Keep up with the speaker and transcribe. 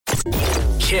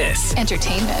KiSS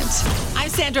Entertainment. I'm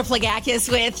Sandra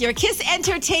Plagakis with your KiSS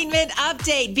Entertainment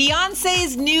update.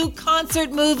 Beyonce's new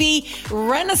concert movie,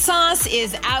 Renaissance,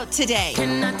 is out today. We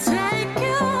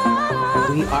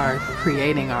are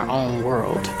creating our own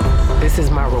world. This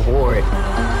is my reward.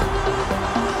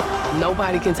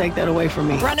 Nobody can take that away from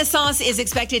me. Renaissance is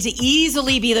expected to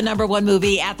easily be the #1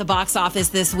 movie at the box office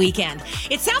this weekend.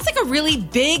 It sounds like a really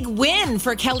big win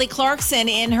for Kelly Clarkson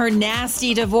in her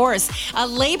nasty divorce. A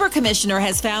labor commissioner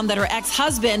has found that her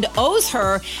ex-husband owes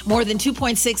her more than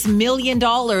 $2.6 million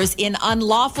in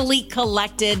unlawfully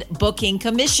collected booking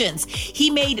commissions.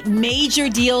 He made major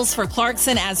deals for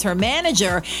Clarkson as her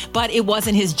manager, but it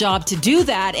wasn't his job to do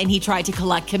that, and he tried to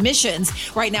collect commissions.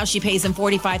 Right now, she pays him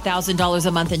 $45,000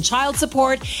 a month in child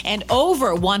support and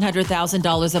over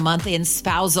 $100,000 a month in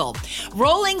spousal.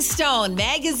 Rolling Stone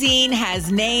magazine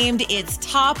has named its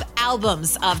top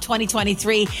albums of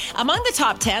 2023. Among the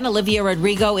top 10, Olivia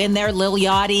Rodrigo in there, Lil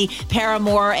Yachty,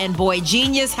 Paramore, and Boy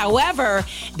Genius. However,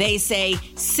 they say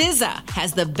SZA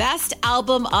has the best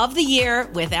album of the year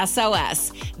with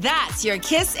SOS. That's your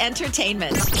KiSS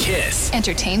Entertainment. KiSS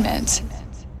Entertainment.